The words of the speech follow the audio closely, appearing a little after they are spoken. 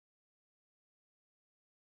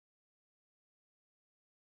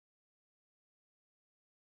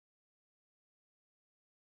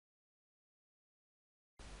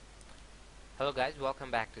Hello guys,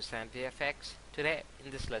 welcome back to SandVFX. Today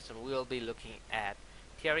in this lesson we will be looking at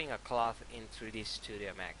tearing a cloth in 3D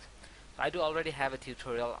Studio Max. So I do already have a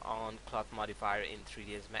tutorial on cloth modifier in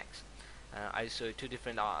 3ds Max. I show you two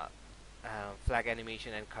different flag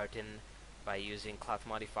animation and curtain by using cloth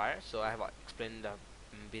modifier. So I have explained a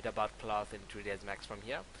bit about cloth in 3ds Max from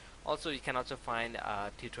here. Also you can also find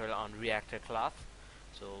a tutorial on reactor cloth.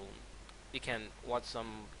 So you can watch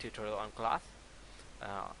some tutorial on cloth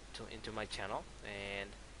into my channel, and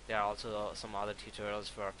there are also some other tutorials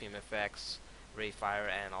for FilmFX, Rayfire,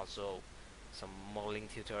 and also some modeling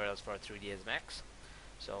tutorials for 3ds Max.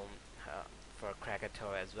 So for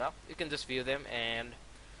Krakatoa as well. You can just view them, and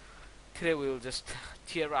today we will just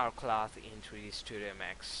tear our cloth in 3D Studio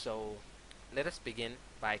Max. So let us begin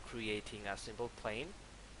by creating a simple plane.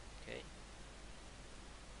 Okay,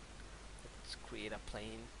 let's create a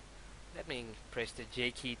plane. Let me press the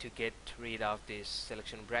J key to get rid of this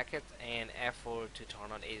selection bracket and F4 to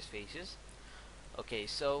turn on edge faces. Okay,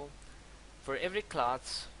 so for every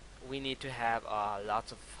cloth we need to have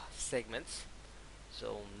lots of segments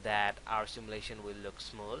so that our simulation will look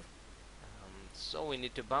smooth. So we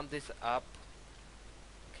need to bump this up.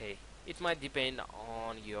 Okay, it might depend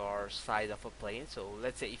on your size of a plane. So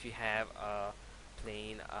let's say if you have a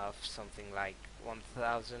plane of something like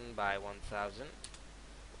 1000 by 1000.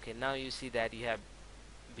 Okay, now you see that you have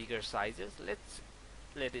bigger sizes. Let's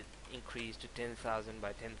let it increase to 10,000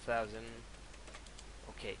 by 10,000.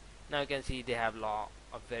 Okay, now you can see they have a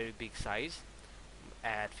very big size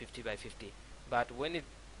at 50 by 50. But when it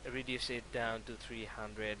reduces it down to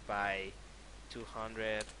 300 by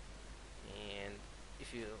 200, and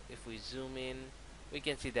if we zoom in, we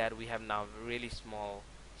can see that we have now really small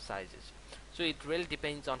sizes. So it really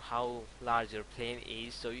depends on how large your plane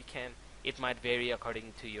is. So it might vary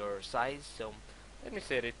according to your size. So let me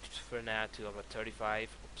set it for now to about 35.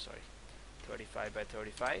 Oops, sorry, 35 by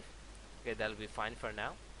 35. Okay, that'll be fine for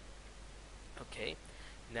now. Okay,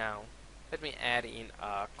 now let me add in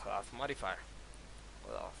a cloth modifier.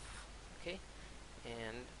 Okay,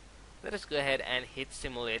 and let us go ahead and hit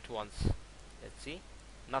simulate once. Let's see,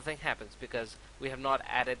 nothing happens because we have not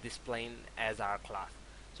added this plane as our cloth.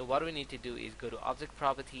 So what we need to do is go to object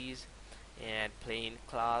properties and plane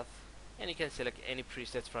cloth, and you can select any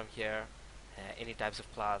presets from here, any types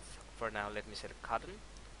of cloth. For now let me select cotton.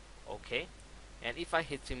 Okay, and if I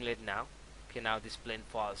hit simulate now, okay, now this plane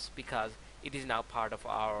falls because it is now part of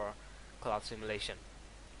our cloth simulation,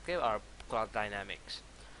 okay, our cloth dynamics.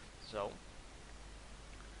 So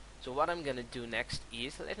what I'm gonna do next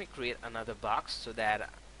is let me create another box so that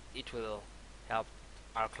it will help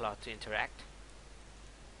our cloth to interact.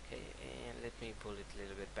 Okay, and let me pull it a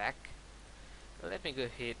little bit back. Let me go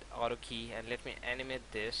hit auto key and let me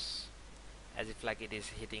animate this as if like it is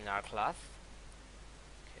hitting our cloth.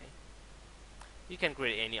 Okay, you can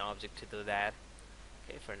create any object to do that.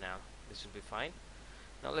 Okay, for now this will be fine.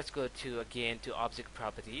 Now let's go again to object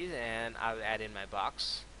properties, and I'll add in my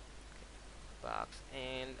box. Okay, box,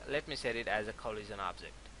 and let me set it as a collision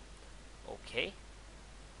object. Okay,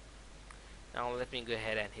 now let me go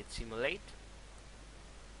ahead and hit simulate.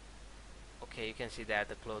 Okay, you can see that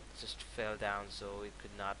the cloth just fell down, so it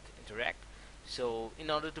could not interact. So in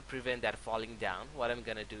order to prevent that falling down, what I'm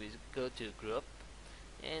gonna do is go to group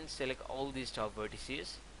and select all these top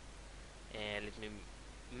vertices, and let me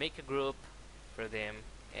make a group for them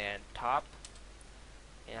and top,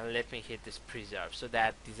 and let me hit this preserve so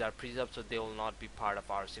that these are preserved, so they will not be part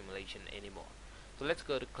of our simulation anymore. So let's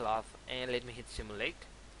go to cloth and let me hit simulate.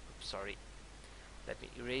 Oops, sorry, let me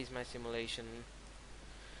erase my simulation.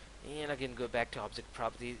 And again go back to object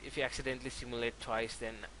properties. If you accidentally simulate twice,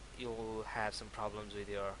 then you'll have some problems with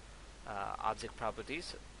your object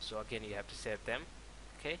properties. So again you have to set them.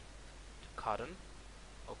 Okay, to cotton.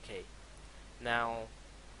 Okay, now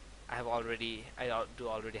I do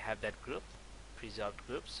already have that group, preserved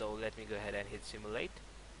group. So let me go ahead and hit simulate.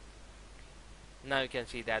 Now you can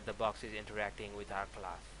see that the box is interacting with our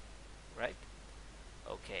cloth, right?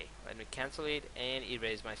 Okay, let me cancel it and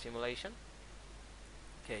erase my simulation.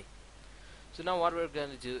 Okay, so now what we're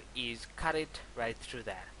going to do is cut it right through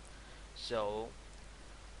that. So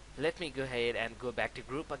let me go ahead and go back to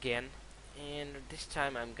group again, and this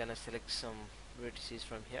time I'm gonna select some vertices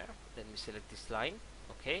from here. Let me select this line.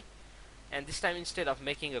 Okay, and this time instead of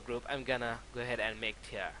making a group, I'm gonna go ahead and make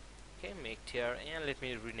tier. Okay, make tier, and let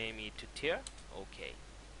me rename it to tier. Okay,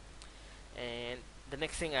 and the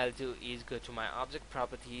next thing I'll do is go to my object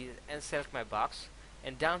properties and select my box,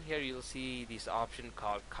 and down here you'll see this option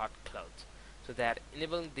called cut cloth. So that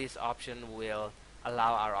enabling this option will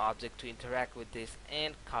allow our object to interact with this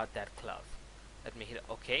and cut that cloth. Let me hit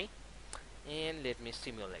OK and let me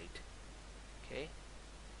simulate. Okay.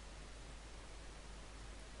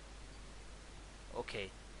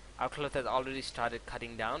 Okay, our cloth has already started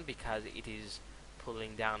cutting down because it is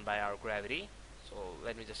pulling down by our gravity. So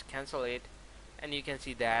let me just cancel it, and you can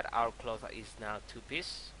see that our cloth is now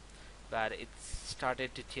two-piece, but it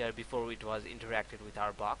started to tear before it was interacted with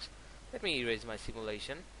our box. Let me erase my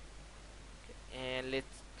simulation, and let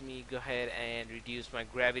me go ahead and reduce my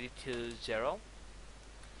gravity to 0.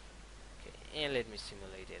 Okay, and let me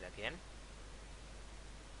simulate it again.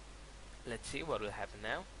 Let's see what will happen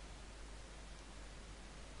now.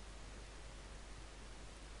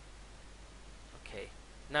 Okay,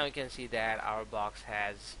 now you can see that our box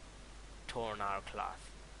has torn our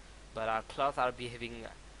cloth, but our cloth are behaving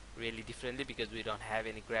really differently because we don't have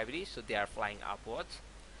any gravity, so they are flying upwards.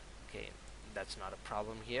 Okay, that's not a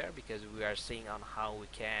problem here because we are seeing on how we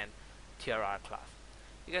can tear our cloth.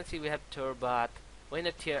 You can see we have tear, but when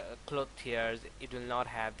a cloth tears, it will not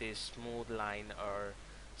have this smooth line or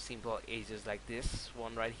simple edges like this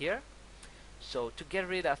one right here. So to get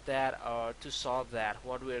rid of that or to solve that,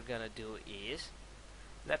 what we're gonna do is,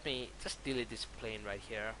 let me just delete this plane right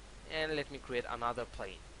here, and let me create another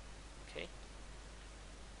plane. Okay,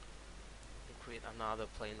 create another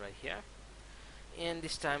plane right here, and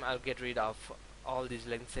this time I'll get rid of all these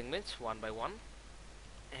length segments one by one,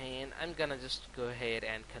 and I'm gonna just go ahead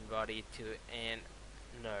and convert it to an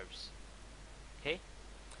nerves. Okay,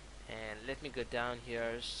 and let me go down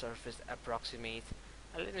here, surface approximate,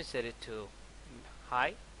 and let me set it to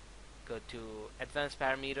high. Go to advanced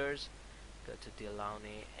parameters, go to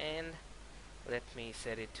Delaunay, and let me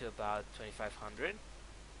set it to about 2500.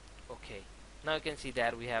 Okay, now you can see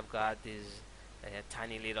that we have got these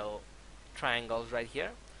tiny little triangles right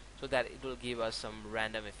here, so that it will give us some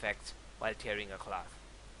random effects while tearing a cloth.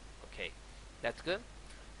 Okay, that's good.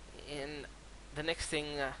 And the next thing,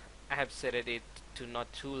 I have set it to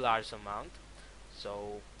not too large amount,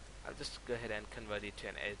 so I'll just go ahead and convert it to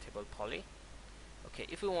an editable poly. Okay,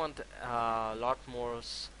 if you want a lot more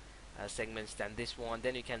segments than this one,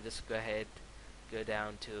 then you can just go ahead, go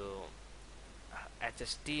down to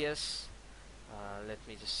HSTS. Let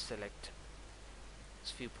me just select a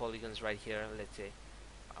few polygons right here, let's say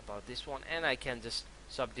about this one, and I can just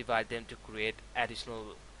subdivide them to create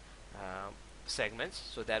additional segments,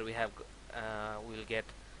 so that we'll get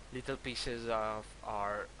little pieces of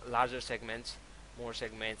our larger segments, more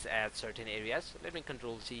segments at certain areas. So let me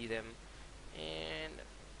control C them, and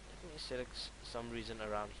let me select some region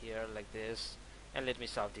around here like this, and let me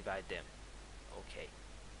subdivide them. Okay,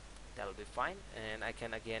 that'll be fine, and I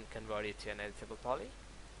can again convert it to an editable poly.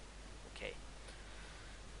 Okay,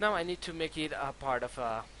 now I need to make it a part of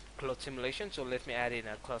a cloth simulation, so let me add in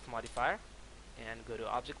a cloth modifier and go to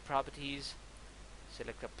object properties,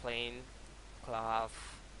 select a plane,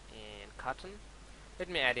 cloth, and cotton. Let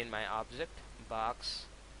me add in my object box.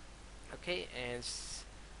 Okay, and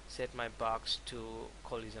set my box to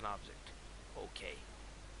collision object. Okay,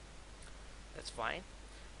 that's fine.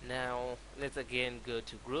 Now let's again go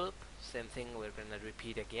to group. Same thing, we're gonna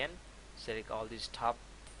repeat again. Select all these top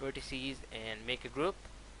vertices and make a group.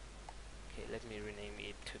 Okay, let me rename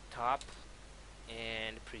it to top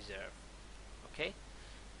and preserve. Okay,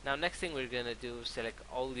 now next thing we're gonna do, select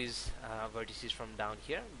all these vertices from down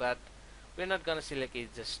here, but we're not gonna select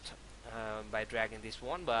it just by dragging this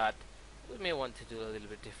one, but we may want to do a little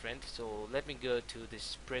bit different. So let me go to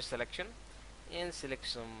this press selection and select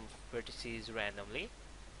some vertices randomly.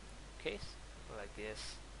 Okay, like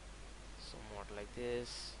this, somewhat like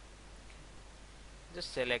this. Okay.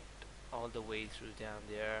 Just select all the way through down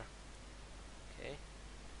there. Okay,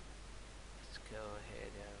 let's go ahead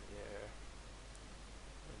down there,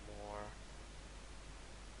 more.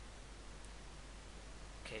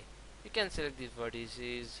 Okay, you can select these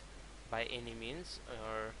vertices by any means,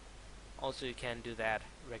 or also you can do that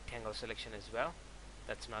rectangle selection as well.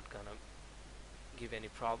 That's not gonna give any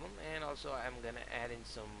problem. And also I'm gonna add in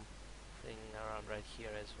some thing around right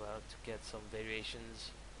here as well to get some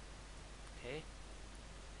variations. Okay,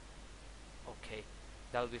 okay,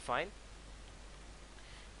 that'll be fine.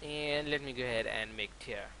 And let me go ahead and make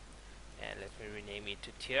tear, and let me rename it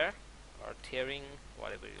to tear or tearing,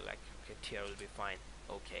 whatever you like. Okay, tear will be fine.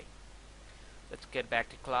 Okay, let's get back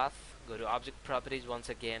to cloth. Go to object properties once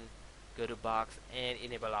again, go to box and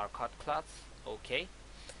enable our cut cloth. Okay,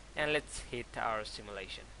 and let's hit our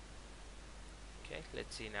simulation. Okay,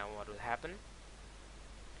 let's see now what will happen.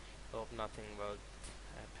 Hope nothing will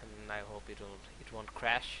happen. I hope it won't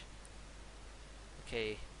crash.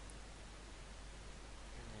 Okay,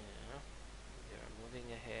 yeah, we are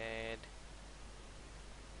moving ahead.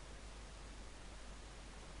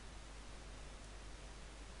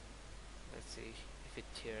 Let's see if it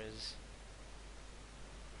tears.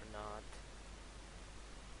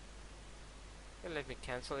 Okay, let me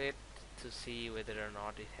cancel it to see whether or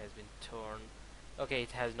not it has been torn. Okay,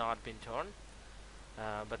 it has not been torn,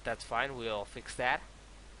 but that's fine, we'll fix that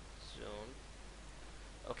soon.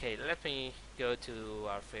 Okay, let me go to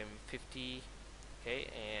our frame 50. Okay,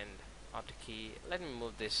 and auto key, let me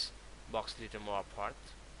move this box a little more apart,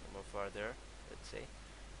 more further, let's say.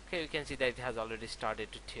 Okay, you can see that it has already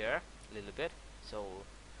started to tear a little bit, so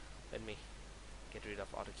let me get rid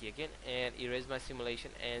of auto key again and erase my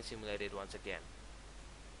simulation and simulate it once again,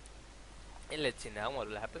 and let's see now what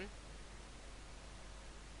will happen.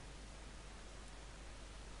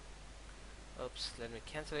 Oops, let me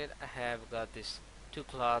cancel it. I have got this two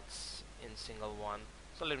cloths in single one,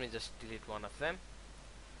 so let me just delete one of them.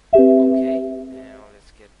 Okay, now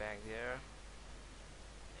let's get back there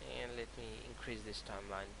and let me increase this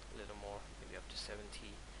timeline a little more, maybe up to 70,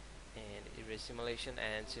 and erase simulation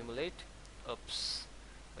and simulate. Oops,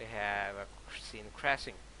 we have a scene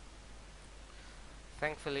crashing.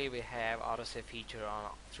 Thankfully we have autosave feature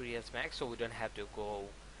on 3ds Max, so we don't have to go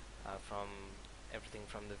from everything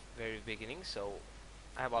from the very beginning. So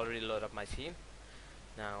I have already loaded up my scene.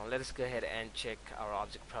 Now let us go ahead and check our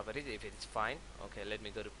object properties if it's fine. Okay, let me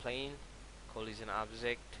go to plane, collision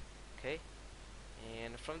object. Okay,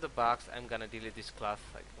 and from the box I'm gonna delete this cloth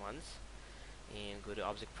like once and go to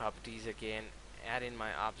object properties again, add in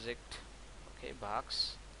my object. Okay,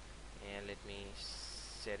 box, and let me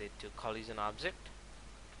set it to collision object,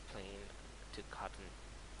 plane to cotton.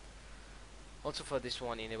 Also for this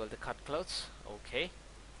one, enable the cut clothes. Okay,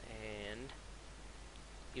 and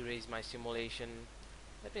erase my simulation.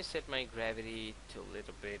 Let me set my gravity to a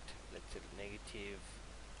little bit, let's say negative.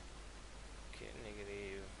 Okay,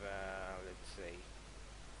 negative let's say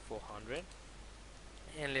 400,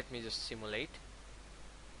 and let me just simulate.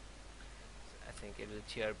 I think it will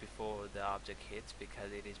tear before the object hits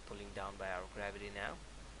because it is pulling down by our gravity now.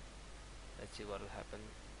 Let's see what will happen.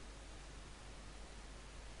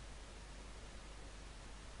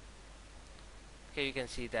 Okay, you can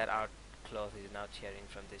see that our cloth is now tearing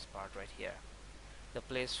from this part right here, the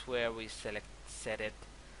place where we set it,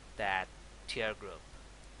 that tear group.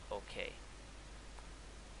 Okay,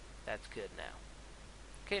 that's good now.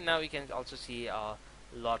 Okay, now we can also see a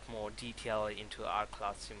lot more detail into our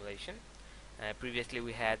cloth simulation. Previously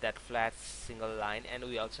we had that flat single line, and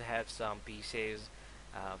we also have some pieces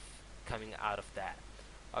coming out of that.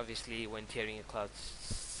 Obviously when tearing a cloth,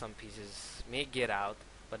 some pieces may get out,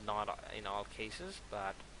 but not in all cases.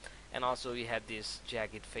 And also we have these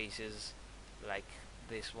jagged faces like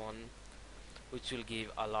this one, which will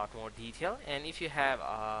give a lot more detail. And if you have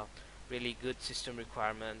a really good system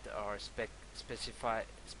requirement or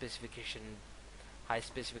specification, high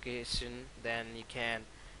specification, then you can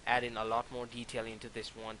add in a lot more detail into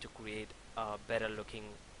this one to create a better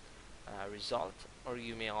looking result. Or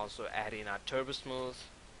you may also add in a turbo smooth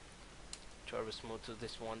to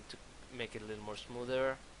this one to make it a little more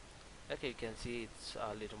smoother. Okay, you can see it's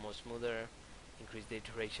a little more smoother, increase the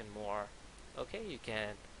iteration more. Okay, you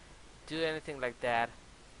can do anything like that.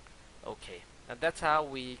 Okay, and that's how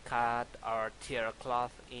we cut our tear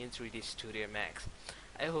cloth in 3D Studio Max.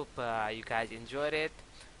 I hope you guys enjoyed it,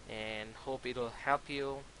 and hope it will help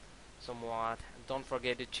you somewhat. Don't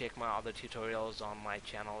forget to check my other tutorials on my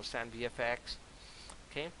channel, SandVFX.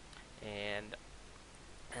 Okay, and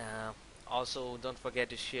also don't forget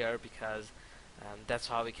to share, because that's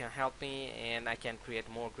how you can help me and I can create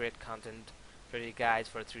more great content for you guys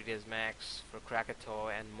for 3ds Max, for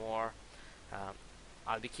Krakatoa and more.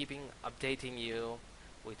 I'll be updating you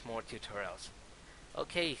with more tutorials.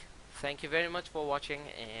 Okay, thank you very much for watching,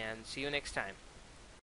 and see you next time.